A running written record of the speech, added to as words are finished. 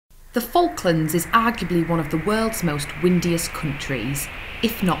The Falklands is arguably one of the world's most windiest countries,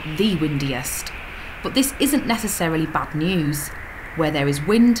 if not the windiest. But this isn't necessarily bad news. Where there is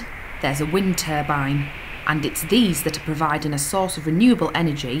wind, there's a wind turbine, and it's these that are providing a source of renewable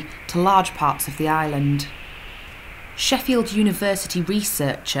energy to large parts of the island. Sheffield University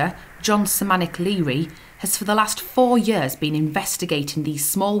researcher John Leary has for the last 4 years been investigating these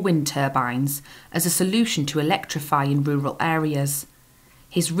small wind turbines as a solution to electrifying rural areas.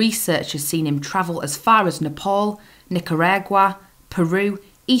 His research has seen him travel as far as Nepal, Nicaragua, Peru,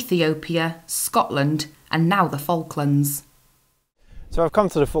 Ethiopia, Scotland, and now the Falklands. So I've come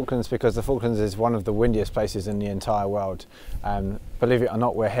to the Falklands because the Falklands is one of the windiest places in the entire world. Believe it or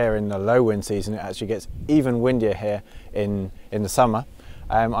not, we're here in the low wind season. It actually gets even windier here in the summer.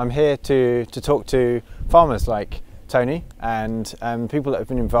 I'm here to talk to farmers like Tony and people that have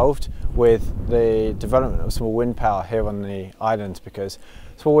been involved with the development of small wind power here on the island, because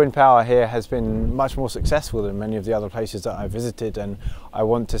small wind power here has been much more successful than many of the other places that I've visited, and I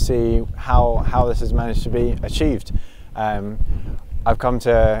want to see how this has managed to be achieved. I've come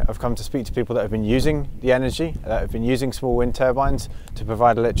to speak to people that have been using the energy, that have been using small wind turbines to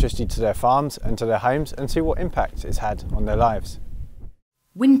provide electricity to their farms and to their homes, and see what impact it's had on their lives.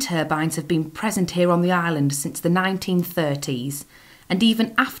 Wind turbines have been present here on the island since the 1930s, and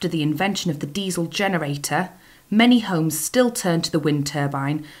even after the invention of the diesel generator, many homes still turn to the wind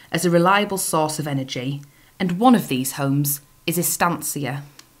turbine as a reliable source of energy, and one of these homes is Estancia.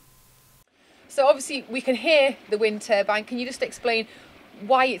 So obviously we can hear the wind turbine. Can you just explain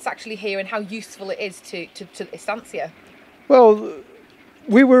why it's actually here and how useful it is to Estancia? Well,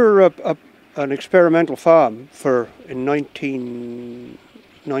 we were an experimental farm in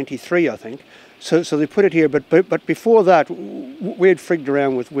 1993, I think. So they put it here, but before that we had frigged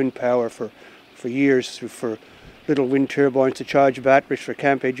around with wind power for years, for little wind turbines to charge batteries for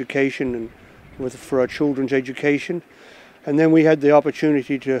camp education and for our children's education. And then we had the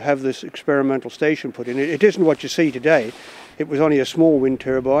opportunity to have this experimental station put in. It isn't what you see today. It was only a small wind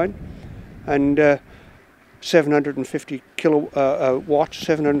turbine, and 750 watts,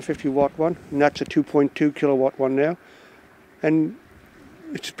 750 watt one, and that's a 2.2 kilowatt one now. And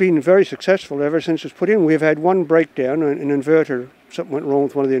it's been very successful ever since it's put in. We've had one breakdown, an inverter, something went wrong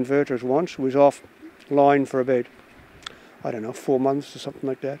with one of the inverters once. It was offline for about, 4 months or something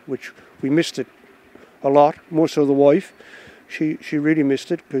like that, which we missed it a lot, more so the wife. She really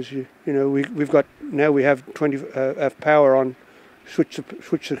missed it, because we have power on, switch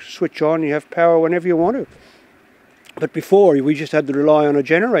on. You have power whenever you want to. But before we just had to rely on a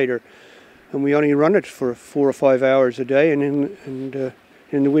generator, and we only run it for 4 or 5 hours a day, and in the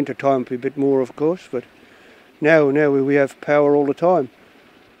winter time a bit more, of course. But now we have power all the time.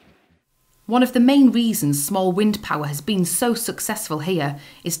 One of the main reasons small wind power has been so successful here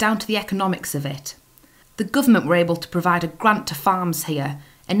is down to the economics of it. The government were able to provide a grant to farms here,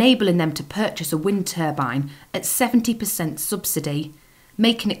 enabling them to purchase a wind turbine at 70% subsidy,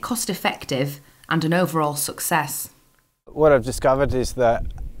 making it cost effective and an overall success. What I've discovered is that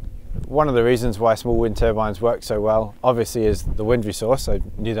one of the reasons why small wind turbines work so well, obviously, is the wind resource. I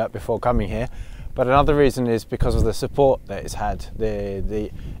knew that before coming here. But another reason is because of the support that it's had, the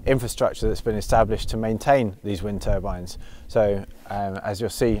infrastructure that's been established to maintain these wind turbines. So as you'll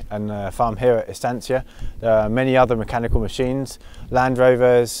see on the farm here at Estancia, there are many other mechanical machines, Land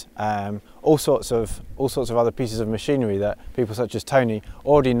Rovers, all sorts of other pieces of machinery that people such as Tony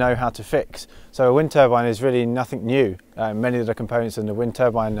already know how to fix. So a wind turbine is really nothing new. Many of the components in the wind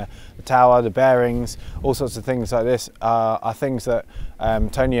turbine, the tower, the bearings, all sorts of things like this are things that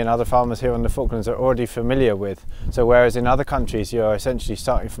Tony and other farmers here on the Falklands are already familiar with. So whereas in other countries you're essentially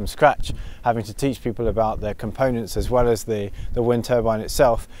starting from scratch, having to teach people about their components as well as the wind turbine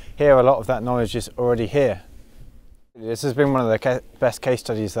itself, here a lot of that knowledge is already here. This has been one of the best case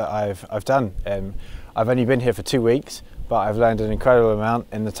studies that I've done. I've only been here for 2 weeks, but I've learned an incredible amount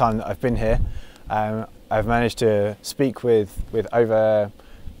in the time that I've been here. I've managed to speak with over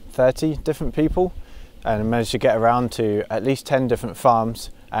 30 different people, and managed to get around to at least 10 different farms,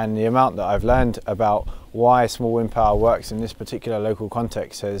 and the amount that I've learned about why small wind power works in this particular local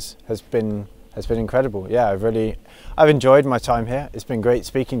context has been incredible. Yeah, I've enjoyed my time here. It's been great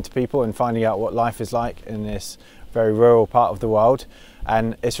speaking to people and finding out what life is like in this very rural part of the world,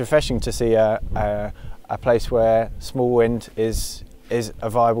 and it's refreshing to see a place where small wind is a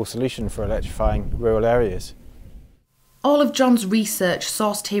viable solution for electrifying rural areas. All of John's research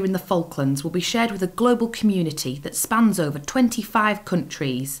sourced here in the Falklands will be shared with a global community that spans over 25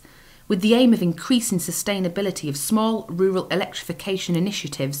 countries, with the aim of increasing sustainability of small rural electrification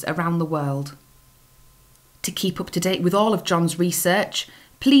initiatives around the world. To keep up to date with all of John's research,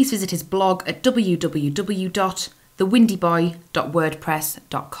 please visit his blog at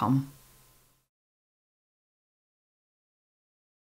www.thewindyboy.wordpress.com.